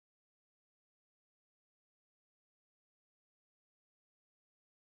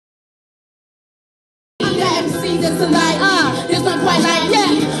reality that's a lie. There's not quite like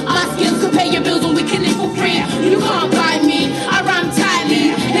me. My skills can pay your bills and we can live for free. You can't buy me. I rhyme tightly.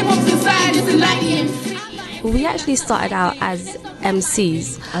 Hip hop's inside, it's enlightening. We actually started out as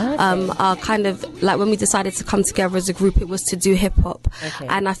MCs. Our kind of like when we decided to come together as a group, it was to do hip hop,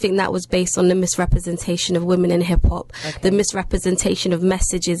 and I think that was based on the misrepresentation of women in hip hop, the misrepresentation of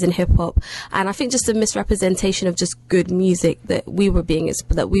messages in hip hop, and I think just the misrepresentation of just good music that we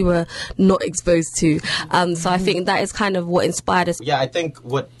were not exposed to. So I think that is kind of what inspired us. Yeah, I think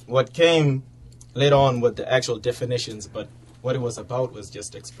what came later on with the actual definitions, but what it was about was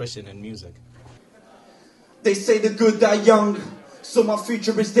just expression in music. They say the good die young, so my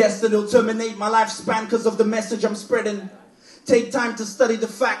future is destined. It'll terminate my lifespan because of the message I'm spreading. Take time to study the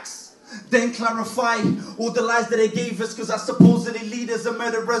facts, then clarify all the lies that they gave us, because our supposedly leaders are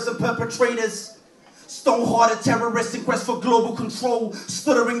murderers and perpetrators. Stone-hearted terrorists in quest for global control,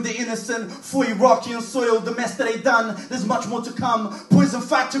 slaughtering the innocent for Iraqi soil. The mess that they done, there's much more to come. Poison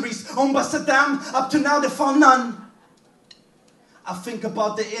factories owned by Saddam, up to now they found none. I think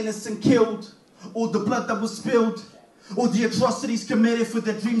about the innocent killed, all the blood that was spilled, all the atrocities committed for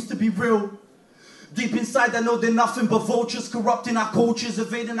their dreams to be real. Deep inside I know they're nothing but vultures, corrupting our cultures,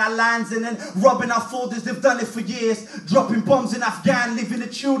 invading our lands and then robbing our folders. They've done it for years, dropping bombs in Afghan, leaving the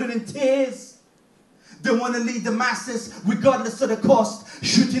children in tears. They want to lead the masses regardless of the cost,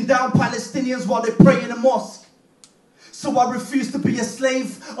 shooting down Palestinians while they pray in a mosque. So I refuse to be a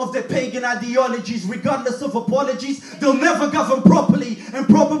slave of their pagan ideologies. Regardless of apologies, they'll never govern properly and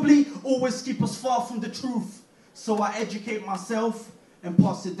probably always keep us far from the truth. So I educate myself and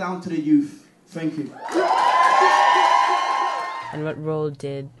pass it down to the youth. Thank you. And what role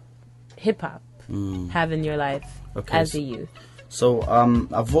did hip-hop have in your life as a youth? So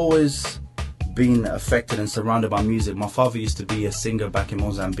I've always been affected and surrounded by music. My father used to be a singer back in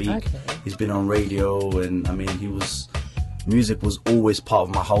Mozambique. He's been on radio, and I mean, music was always part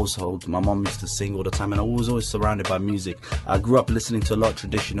of my household. My mom used to sing all the time, and I was always surrounded by music. I grew up listening to a lot of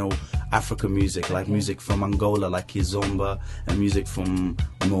traditional African music, like music from Angola, like Kizomba, and music from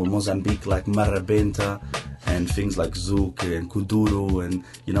Mozambique, like Marabenta, and things like Zouk and Kuduro, and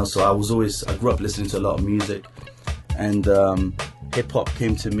so I grew up listening to a lot of music, and hip hop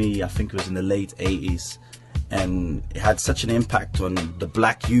came to me, I think it was in the late 80s. And it had such an impact on the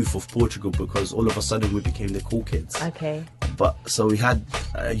black youth of Portugal, because all of a sudden we became the cool kids. But so it had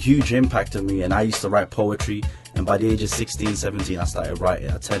a huge impact on me, and I used to write poetry, and by the age of 16, 17 I started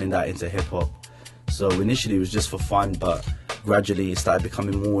turning that into hip hop. So initially it was just for fun, but gradually it started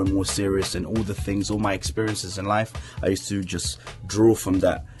becoming more and more serious, and all my experiences in life, I used to just draw from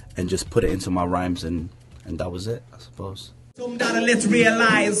that and just put it into my rhymes, and that was it, I suppose. Let's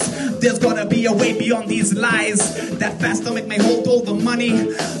realize there's gotta be a way beyond these lies. That fast stomach may hold all the money,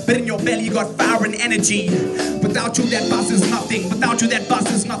 but in your belly you got fire and energy. Without you that bus is nothing. Without you that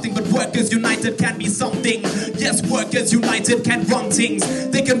bus is nothing. But workers united can be something. Yes, workers united can run things.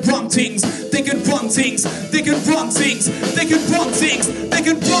 They can run things. They can run things. They can run things. They can run things. They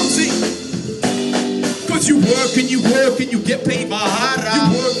can run things. Cause you work and you work and you get paid. Mahara.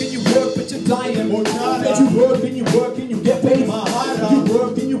 You work and you work but you're dying. That you work and you work and you get paid. Mahara. You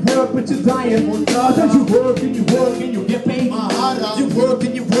work and you work but you're dying. That you work and you work and you get paid. Mahara. You work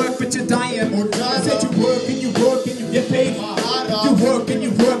and you work but you're dying. I said you work and you work and you get paid. Mahara. You work and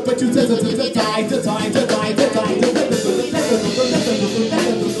you work but you die.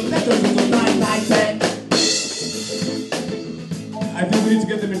 I think we need to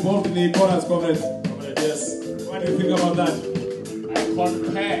get them involved in the chorus, comrades. Yes. What do you think about that? I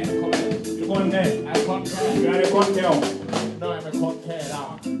concur. You concur? I concur. You are a concur? No, I'm a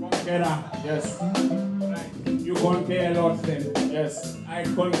concurrer. Concurrer, yes. Right. You concur a lot then? Yes. I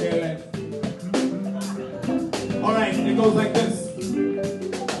concur. Alright, it goes like this.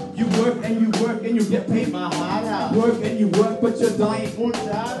 You work and you get paid. Mahara. Work and you work but you're dying.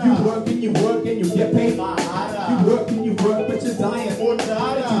 Mundara. You work and you get paid. Mahara. You work and you work but you're dying.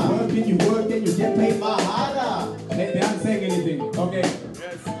 Mundara. You work and you get paid. Mahara. They aren't saying anything. Okay.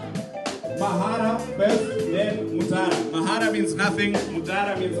 Yes. Mahara first, then Mutara. Mahara means nothing.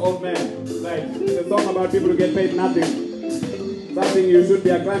 Mutara means old man. Right. It's a song about people who get paid nothing. Something you should be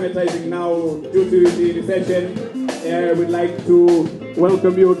acclimatizing now due to the recession. We'd like to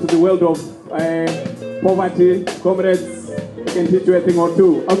welcome you to the world of poverty. Comrades, we can teach you a thing or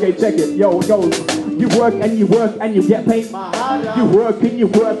two. Okay, check it. Yo. You work and you get paid. You work and you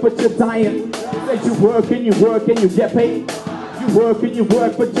work but you're dying. I said you work and you get paid. You work and you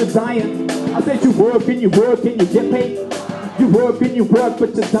work but you're dying. I said you work and you get paid. You work and you work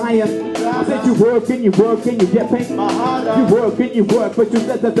but you're dying. I said you work and you work and you get paid. You work and you work, but you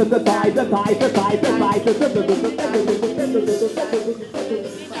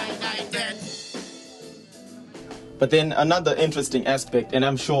But then another interesting aspect, and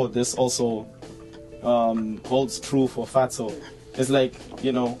I'm sure this also holds true for Fatso, is like,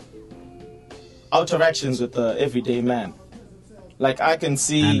 you know, interactions with the everyday man. Like, I can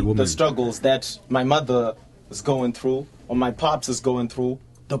see the struggles that my mother is going through, or my pops is going through,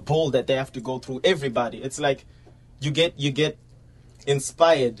 the pull that they have to go through. Everybody, it's like you get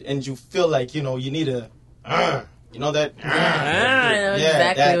inspired, and you feel like, you know, you need a, you know that. I know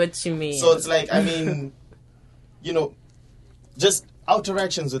exactly what you mean. So it's like, I mean, you know, just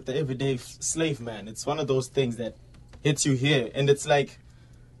interactions with the everyday slave man. It's one of those things that hits you here, and it's like,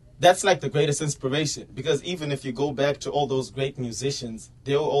 that's like the greatest inspiration, because even if you go back to all those great musicians,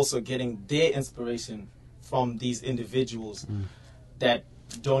 they're also getting their inspiration from these individuals that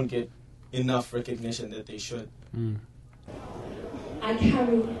don't get enough recognition that they should. I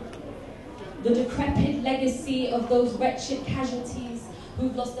carry the decrepit legacy of those wretched casualties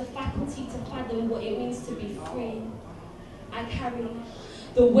who've lost the faculty to fathom what it means to be free. I carry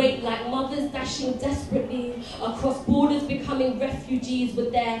the weight like mothers dashing desperately across borders, becoming refugees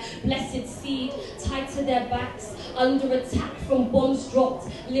with their blessed seed tied to their backs, under attack from bombs dropped,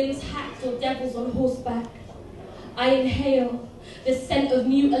 limbs hacked, or devils on horseback. I inhale the scent of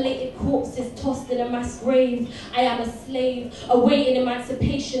mutilated corpses tossed in a mass grave. I am a slave, awaiting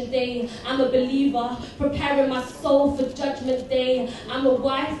Emancipation Day. I'm a believer, preparing my soul for Judgment Day. I'm a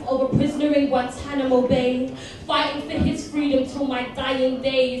wife of a prisoner in Guantanamo Bay, fighting for his freedom till my dying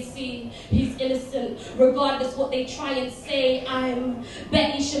day. You see, he's innocent, regardless what they try and say. I'm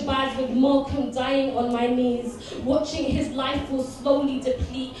Betty Shabazz with Malcolm dying on my knees, watching his life will slowly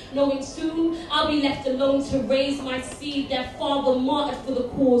deplete, knowing soon I'll be left alone to raise my seed. Their father martyred for the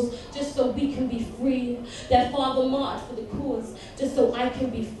cause, just so we can be free. Their father martyred for the cause, just so I can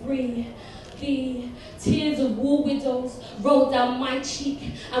be free. The tears of war widows roll down my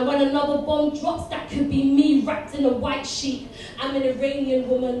cheek, and when another bomb drops, that could be me wrapped in a white sheet. I'm an Iranian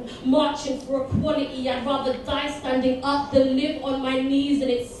woman marching for equality. I'd rather die standing up than live on my knees, and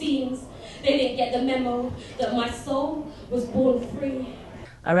it seems they didn't get the memo that my soul was born free.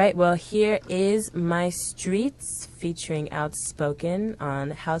 All right, well, here is My Streets featuring Outspoken on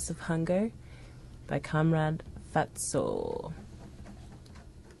House of Hunger by Comrade Fatso.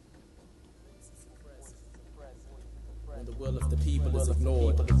 When the will of the people is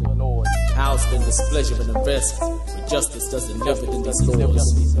ignored, housed in displeasure and unrest, when justice doesn't live within these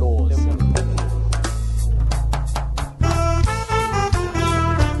laws.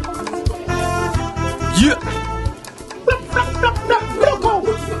 Yeah!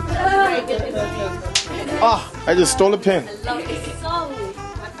 I just stole a pen. I love this song. Oh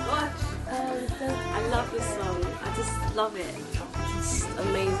my gosh. I love this song. I just love it. It's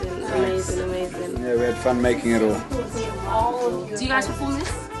amazing, amazing. Yeah, we had fun making it all. Do you guys perform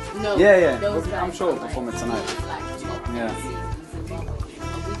this? No. Yeah. I'm sure we'll perform it tonight. Yeah.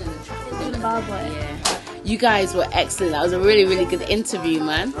 Yeah. You guys were excellent. That was a really, really good interview,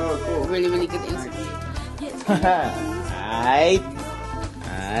 man. Oh, cool. Really, really good interview. Alright.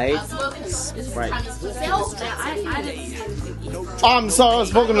 Right. I'm sorry, I was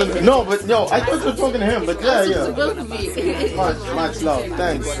spoken to. No, but yo, I thought you were talking to him, but yeah. Much love.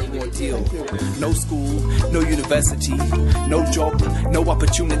 Thanks. No school, no university, no job, no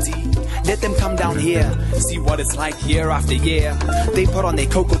opportunity. Let them come down here, see what it's like year after year. They put on their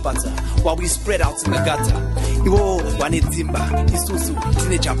cocoa butter while we spread out in the gutter. Iwo wanedzimba, isusu,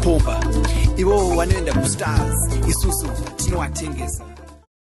 teenager pomba. Iwo wanenda stars, isusu, tino atengesa.